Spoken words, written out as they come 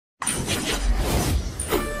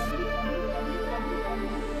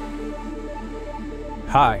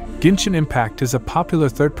Hi, Genshin Impact is a popular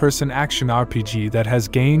third-person action RPG that has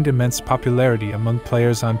gained immense popularity among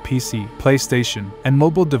players on PC, PlayStation, and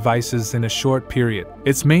mobile devices in a short period.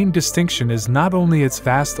 Its main distinction is not only its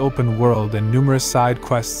vast open world and numerous side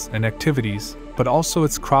quests and activities, but also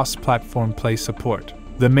its cross-platform play support.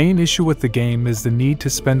 The main issue with the game is the need to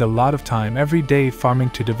spend a lot of time every day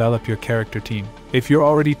farming to develop your character team. If you're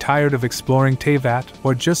already tired of exploring Teyvat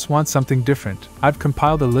or just want something different, I've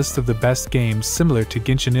compiled a list of the best games similar to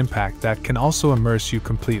Genshin Impact that can also immerse you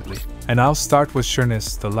completely. And I'll start with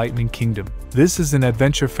Shurness, the Lightning Kingdom. This is an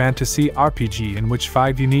adventure fantasy RPG in which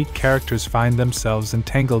 5 unique characters find themselves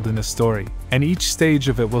entangled in a story, and each stage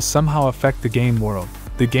of it will somehow affect the game world.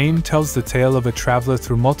 The game tells the tale of a traveler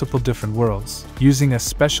through multiple different worlds, using a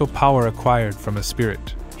special power acquired from a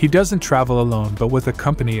spirit. He doesn't travel alone but with a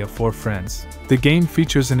company of 4 friends. The game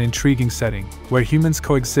features an intriguing setting, where humans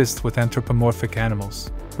coexist with anthropomorphic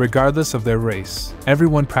animals. Regardless of their race,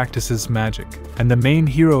 everyone practices magic, and the main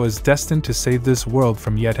hero is destined to save this world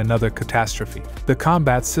from yet another catastrophe. The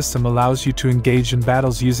combat system allows you to engage in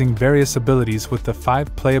battles using various abilities with the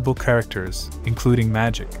 5 playable characters, including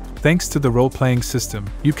magic. Thanks to the role-playing system,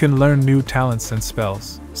 you can learn new talents and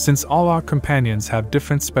spells. Since all our companions have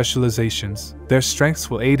different specializations, their strengths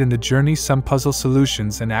will aid in the journey. Some puzzle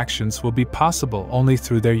solutions and actions will be possible only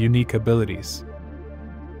through their unique abilities.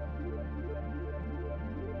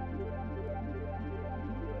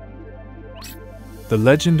 The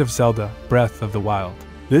Legend of Zelda: Breath of the Wild.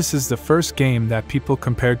 This is the first game that people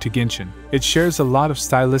compared to Genshin. It shares a lot of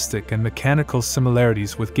stylistic and mechanical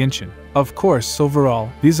similarities with Genshin. Of course, overall,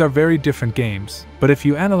 these are very different games, but if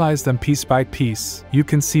you analyze them piece by piece, you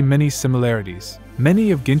can see many similarities.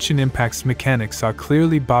 Many of Genshin Impact's mechanics are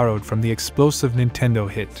clearly borrowed from the explosive Nintendo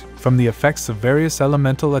hit, from the effects of various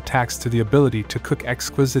elemental attacks to the ability to cook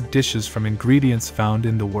exquisite dishes from ingredients found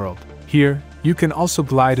in the world. Here, you can also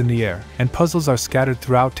glide in the air, and puzzles are scattered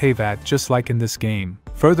throughout Teyvat just like in this game.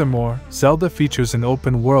 Furthermore, Zelda features an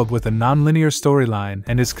open world with a non-linear storyline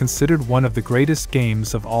and is considered one of the greatest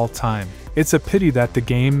games of all time. It's a pity that the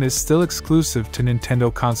game is still exclusive to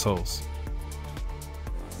Nintendo consoles.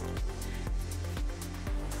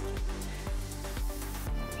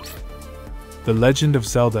 The Legend of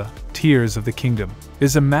Zelda: Tears of the Kingdom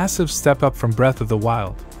is a massive step up from Breath of the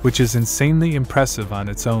Wild, which is insanely impressive on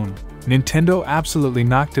its own. Nintendo absolutely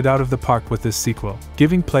knocked it out of the park with this sequel,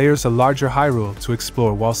 giving players a larger Hyrule to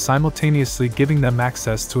explore while simultaneously giving them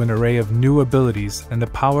access to an array of new abilities and the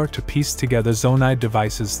power to piece together Zonai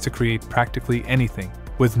devices to create practically anything.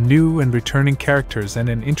 With new and returning characters and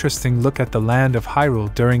an interesting look at the land of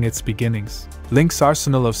Hyrule during its beginnings, Link's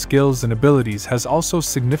arsenal of skills and abilities has also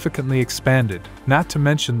significantly expanded, not to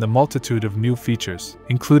mention the multitude of new features,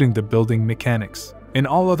 including the building mechanics. In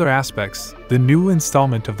all other aspects, the new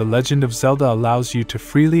installment of The Legend of Zelda allows you to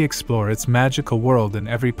freely explore its magical world in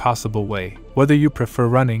every possible way. Whether you prefer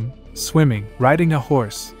running, swimming, riding a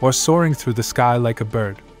horse, or soaring through the sky like a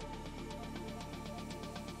bird.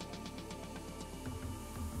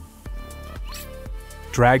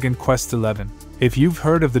 Dragon Quest XI. If you've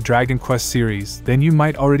heard of the Dragon Quest series, then you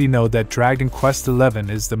might already know that Dragon Quest XI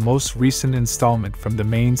is the most recent installment from the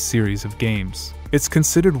main series of games. It's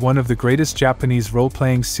considered one of the greatest Japanese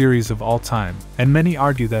role-playing series of all time, and many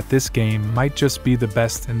argue that this game might just be the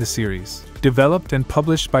best in the series. Developed and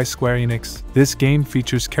published by Square Enix, this game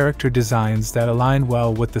features character designs that align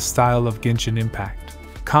well with the style of Genshin Impact.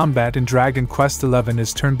 Combat in Dragon Quest XI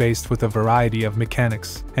is turn-based with a variety of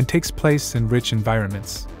mechanics, and takes place in rich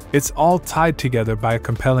environments. It's all tied together by a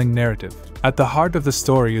compelling narrative. At the heart of the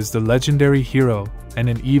story is the legendary hero and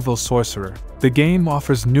an evil sorcerer. The game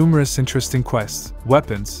offers numerous interesting quests,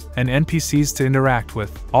 weapons, and NPCs to interact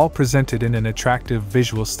with, all presented in an attractive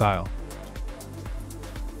visual style.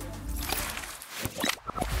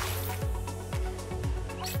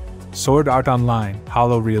 Sword Art Online: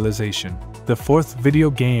 Hollow Realization. The 4th video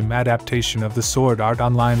game adaptation of the Sword Art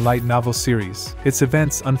Online light novel series, its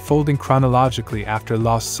events unfolding chronologically after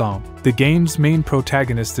Lost Song. The game's main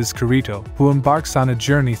protagonist is Kirito, who embarks on a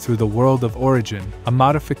journey through the world of Origin, a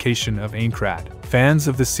modification of Aincrad. Fans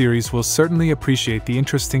of the series will certainly appreciate the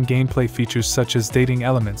interesting gameplay features such as dating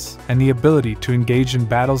elements, and the ability to engage in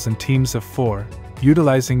battles in teams of 4,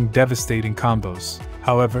 utilizing devastating combos.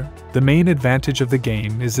 However, the main advantage of the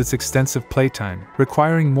game is its extensive playtime,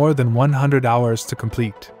 requiring more than 100 hours to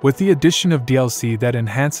complete. With the addition of DLC that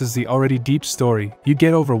enhances the already deep story, you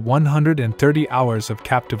get over 130 hours of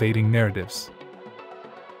captivating narratives.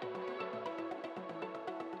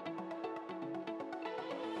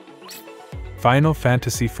 Final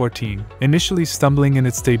Fantasy XIV, initially stumbling in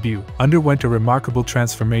its debut, underwent a remarkable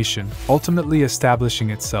transformation, ultimately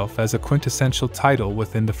establishing itself as a quintessential title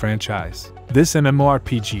within the franchise. This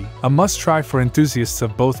MMORPG, a must-try for enthusiasts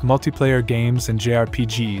of both multiplayer games and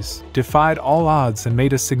JRPGs, defied all odds and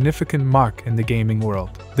made a significant mark in the gaming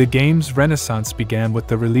world. The game's renaissance began with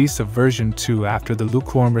the release of version 2 after the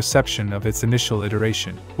lukewarm reception of its initial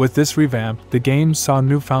iteration. With this revamp, the game saw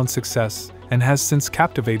newfound success and has since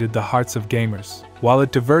captivated the hearts of gamers. While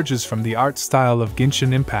it diverges from the art style of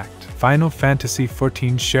Genshin Impact, Final Fantasy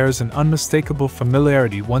XIV shares an unmistakable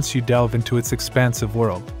familiarity once you delve into its expansive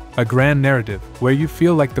world. A grand narrative, where you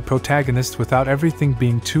feel like the protagonist without everything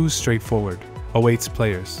being too straightforward, awaits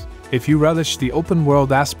players. If you relish the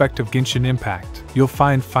open-world aspect of Genshin Impact, you'll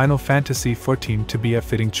find Final Fantasy XIV to be a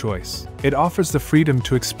fitting choice. It offers the freedom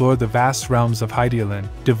to explore the vast realms of Hydaelyn,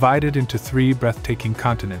 divided into 3 breathtaking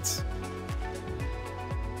continents.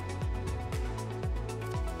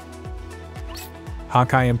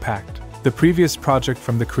 Honkai Impact, the previous project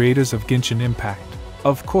from the creators of Genshin Impact.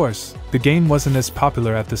 Of course, the game wasn't as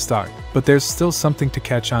popular at the start, but there's still something to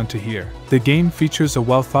catch on to here. The game features a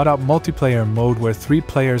well-thought-out multiplayer mode where 3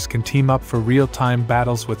 players can team up for real-time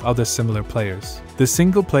battles with other similar players. The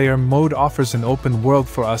single-player mode offers an open world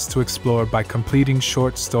for us to explore by completing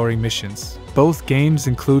short story missions. Both games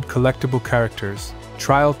include collectible characters,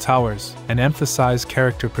 trial towers, and emphasize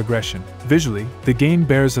character progression. Visually, the game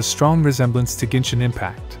bears a strong resemblance to Genshin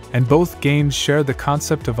Impact, and both games share the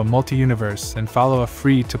concept of a multi-universe and follow a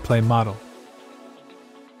free-to-play model.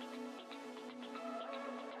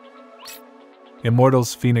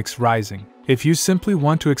 Immortals Fenyx Rising. If you simply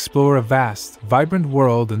want to explore a vast, vibrant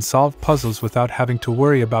world and solve puzzles without having to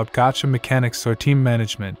worry about gacha mechanics or team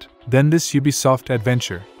management, then this Ubisoft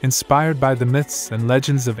adventure, inspired by the myths and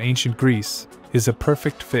legends of ancient Greece, is a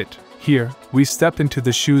perfect fit. Here, we step into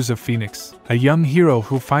the shoes of Fenyx, a young hero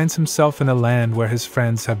who finds himself in a land where his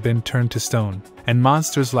friends have been turned to stone, and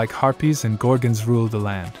monsters like harpies and gorgons rule the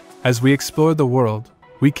land. As we explore the world,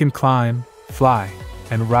 we can climb, fly,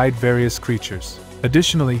 and ride various creatures.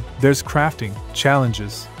 Additionally, there's crafting,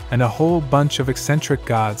 challenges, and a whole bunch of eccentric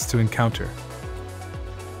gods to encounter.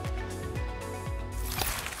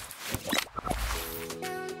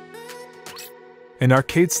 An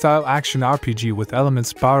arcade-style action RPG with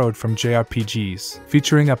elements borrowed from JRPGs,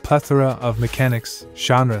 featuring a plethora of mechanics,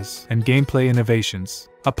 genres, and gameplay innovations.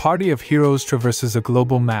 A party of heroes traverses a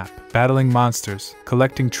global map, battling monsters,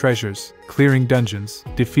 collecting treasures, clearing dungeons,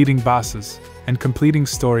 defeating bosses, and completing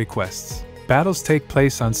story quests. Battles take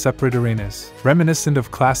place on separate arenas, reminiscent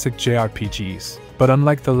of classic JRPGs, but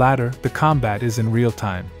unlike the latter, the combat is in real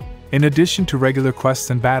time. In addition to regular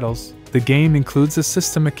quests and battles, the game includes a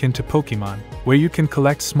system akin to Pokemon, where you can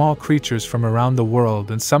collect small creatures from around the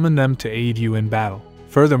world and summon them to aid you in battle.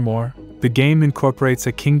 Furthermore, the game incorporates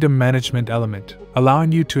a kingdom management element,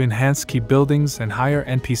 allowing you to enhance key buildings and hire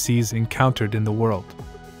NPCs encountered in the world.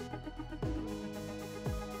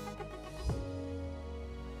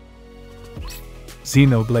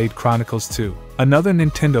 Xenoblade Chronicles 2, another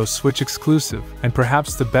Nintendo Switch exclusive, and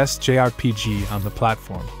perhaps the best JRPG on the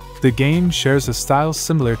platform. The game shares a style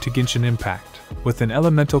similar to Genshin Impact, with an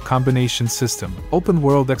elemental combination system,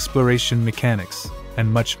 open-world exploration mechanics,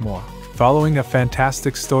 and much more. Following a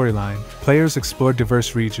fantastic storyline, players explore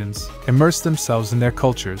diverse regions, immerse themselves in their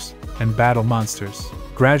cultures, and battle monsters.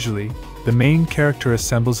 Gradually, the main character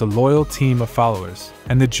assembles a loyal team of followers,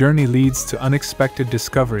 and the journey leads to unexpected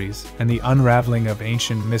discoveries and the unraveling of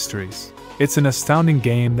ancient mysteries. It's an astounding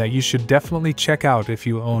game that you should definitely check out if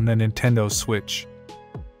you own a Nintendo Switch.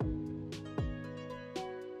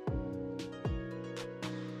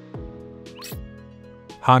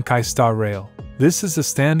 Honkai Star Rail. This is a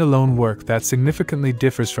standalone work that significantly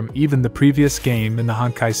differs from even the previous game in the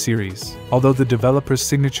Honkai series, although the developer's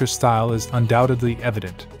signature style is undoubtedly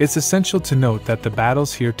evident. It's essential to note that the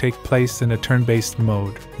battles here take place in a turn-based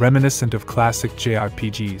mode, reminiscent of classic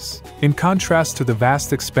JRPGs. In contrast to the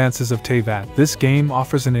vast expanses of Teyvat, this game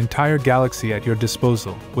offers an entire galaxy at your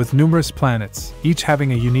disposal, with numerous planets, each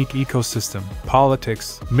having a unique ecosystem,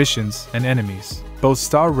 politics, missions, and enemies. Both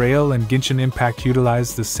Star Rail and Genshin Impact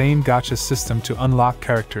utilize the same gacha system to unlock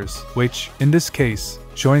characters, which, in this case,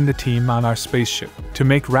 join the team on our spaceship. To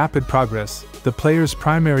make rapid progress, the player's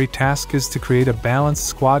primary task is to create a balanced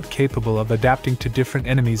squad capable of adapting to different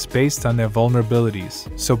enemies based on their vulnerabilities,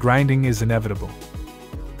 so grinding is inevitable.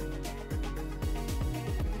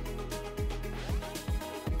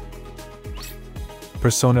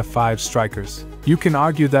 Persona 5 Strikers. You can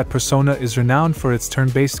argue that Persona is renowned for its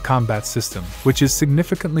turn-based combat system, which is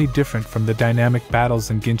significantly different from the dynamic battles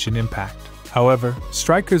in Genshin Impact. However,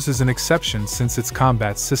 Strikers is an exception since its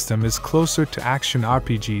combat system is closer to action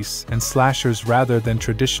RPGs and slashers rather than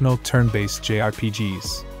traditional turn-based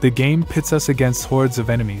JRPGs. The game pits us against hordes of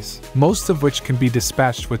enemies, most of which can be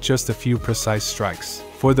dispatched with just a few precise strikes.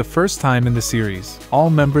 For the first time in the series, all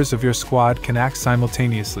members of your squad can act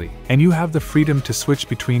simultaneously, and you have the freedom to switch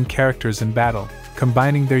between characters in battle,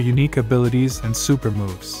 combining their unique abilities and super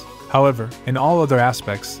moves. However, in all other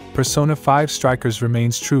aspects, Persona 5 Strikers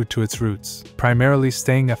remains true to its roots, primarily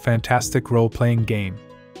staying a fantastic role-playing game.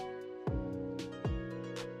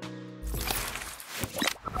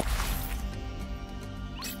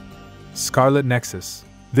 Scarlet Nexus.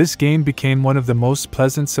 This game became one of the most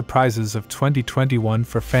pleasant surprises of 2021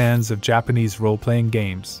 for fans of Japanese role-playing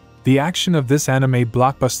games. The action of this anime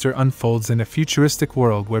blockbuster unfolds in a futuristic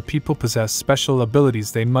world where people possess special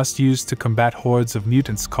abilities they must use to combat hordes of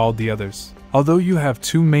mutants called the Others. Although you have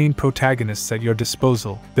two main protagonists at your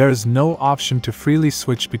disposal, there is no option to freely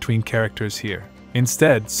switch between characters here.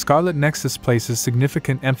 Instead, Scarlet Nexus places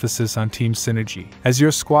significant emphasis on team synergy, as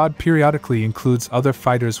your squad periodically includes other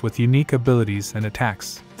fighters with unique abilities and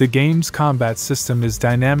attacks. The game's combat system is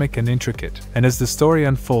dynamic and intricate, and as the story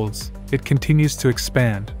unfolds, it continues to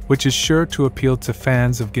expand, which is sure to appeal to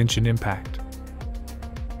fans of Genshin Impact.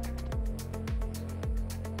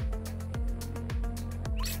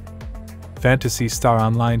 Phantasy Star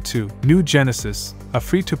Online 2 New Genesis, a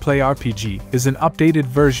free-to-play RPG, is an updated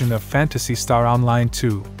version of Phantasy Star Online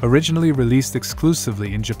 2, originally released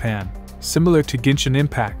exclusively in Japan. Similar to Genshin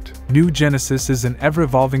Impact, New Genesis is an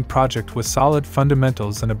ever-evolving project with solid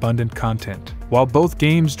fundamentals and abundant content. While both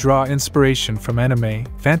games draw inspiration from anime,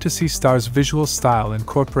 Phantasy Star's visual style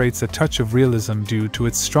incorporates a touch of realism due to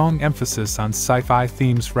its strong emphasis on sci-fi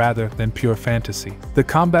themes rather than pure fantasy. The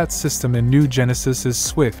combat system in New Genesis is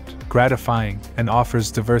swift, gratifying, and offers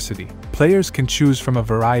diversity. Players can choose from a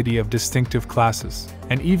variety of distinctive classes,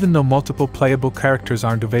 and even though multiple playable characters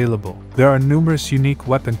aren't available, there are numerous unique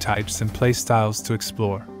weapon types and playstyles to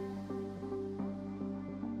explore.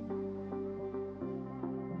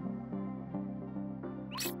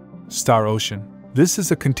 Star Ocean. This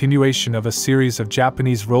is a continuation of a series of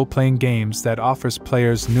Japanese role-playing games that offers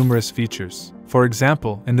players numerous features. For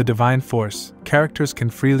example, in the Divine Force, characters can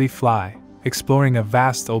freely fly, exploring a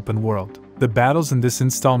vast open world. The battles in this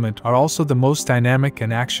installment are also the most dynamic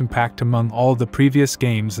and action-packed among all the previous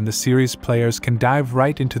games in the series. Players can dive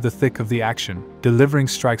right into the thick of the action, delivering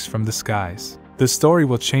strikes from the skies. The story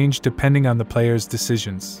will change depending on the player's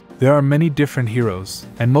decisions. There are many different heroes,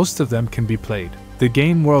 and most of them can be played. The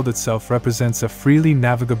game world itself represents a freely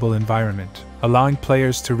navigable environment, allowing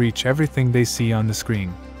players to reach everything they see on the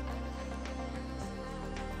screen.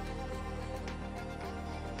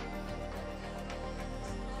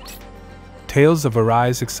 Tales of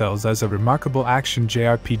Arise excels as a remarkable action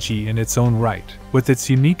JRPG in its own right, with its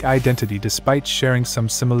unique identity despite sharing some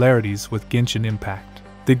similarities with Genshin Impact.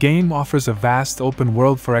 The game offers a vast open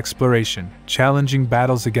world for exploration, challenging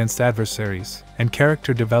battles against adversaries, and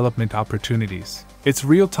character development opportunities. Its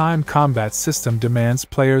real-time combat system demands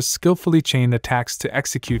players skillfully chain attacks to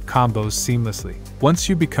execute combos seamlessly. Once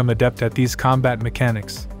you become adept at these combat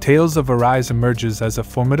mechanics, Tales of Arise emerges as a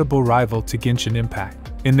formidable rival to Genshin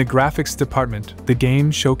Impact. In the graphics department, the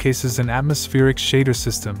game showcases an atmospheric shader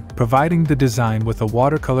system, providing the design with a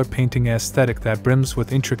watercolor painting aesthetic that brims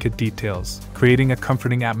with intricate details, creating a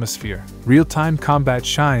comforting atmosphere. Real-time combat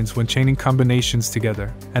shines when chaining combinations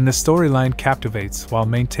together, and the storyline captivates while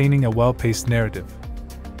maintaining a well-paced narrative.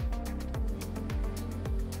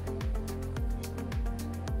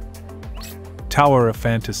 Tower of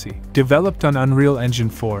Fantasy. Developed on Unreal Engine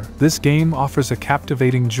 4, this game offers a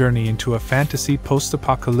captivating journey into a fantasy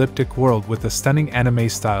post-apocalyptic world with a stunning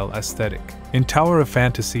anime-style aesthetic. In Tower of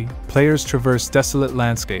Fantasy, players traverse desolate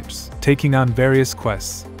landscapes, taking on various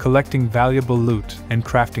quests, collecting valuable loot, and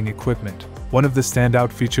crafting equipment. One of the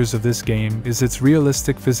standout features of this game is its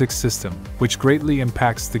realistic physics system, which greatly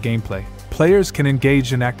impacts the gameplay. Players can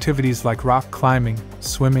engage in activities like rock climbing,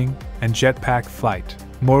 swimming, and jetpack flight.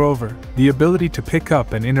 Moreover, the ability to pick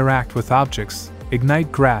up and interact with objects,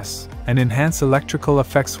 ignite grass, and enhance electrical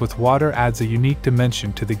effects with water adds a unique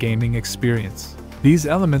dimension to the gaming experience. These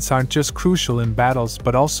elements aren't just crucial in battles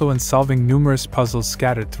but also in solving numerous puzzles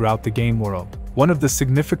scattered throughout the game world. One of the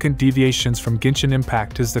significant deviations from Genshin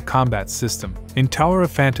Impact is the combat system. In Tower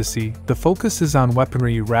of Fantasy, the focus is on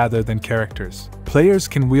weaponry rather than characters. Players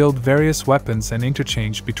can wield various weapons and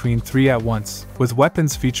interchange between three at once, with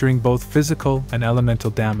weapons featuring both physical and elemental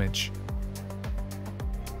damage.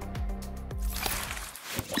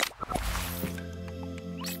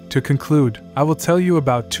 To conclude, I will tell you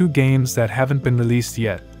about two games that haven't been released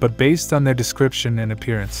yet, but based on their description and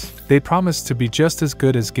appearance, they promise to be just as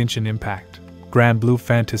good as Genshin Impact. Grand Blue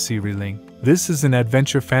Fantasy Relink. This is an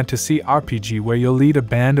adventure fantasy RPG where you'll lead a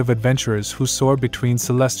band of adventurers who soar between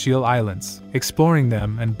celestial islands, exploring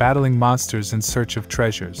them and battling monsters in search of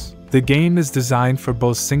treasures. The game is designed for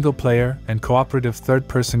both single-player and cooperative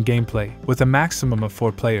third-person gameplay, with a maximum of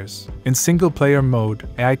 4 players. In single-player mode,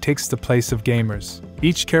 AI takes the place of gamers.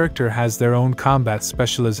 Each character has their own combat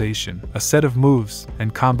specialization, a set of moves,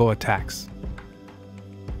 and combo attacks.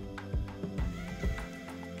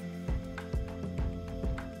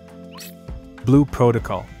 Blue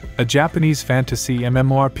Protocol, a Japanese fantasy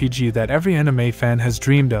MMORPG that every anime fan has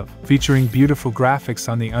dreamed of, featuring beautiful graphics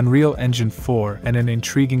on the Unreal Engine 4 and an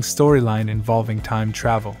intriguing storyline involving time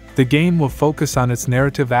travel. The game will focus on its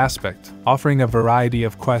narrative aspect, offering a variety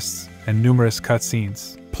of quests and numerous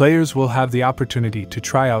cutscenes. Players will have the opportunity to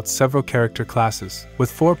try out several character classes,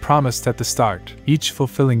 with 4 promised at the start, each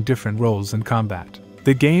fulfilling different roles in combat.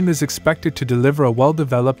 The game is expected to deliver a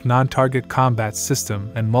well-developed non-target combat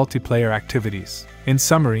system and multiplayer activities. In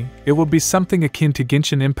summary, it will be something akin to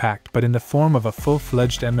Genshin Impact but in the form of a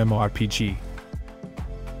full-fledged MMORPG.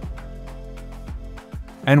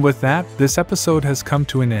 And with that, this episode has come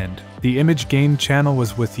to an end. The Image Game channel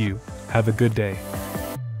was with you. Have a good day.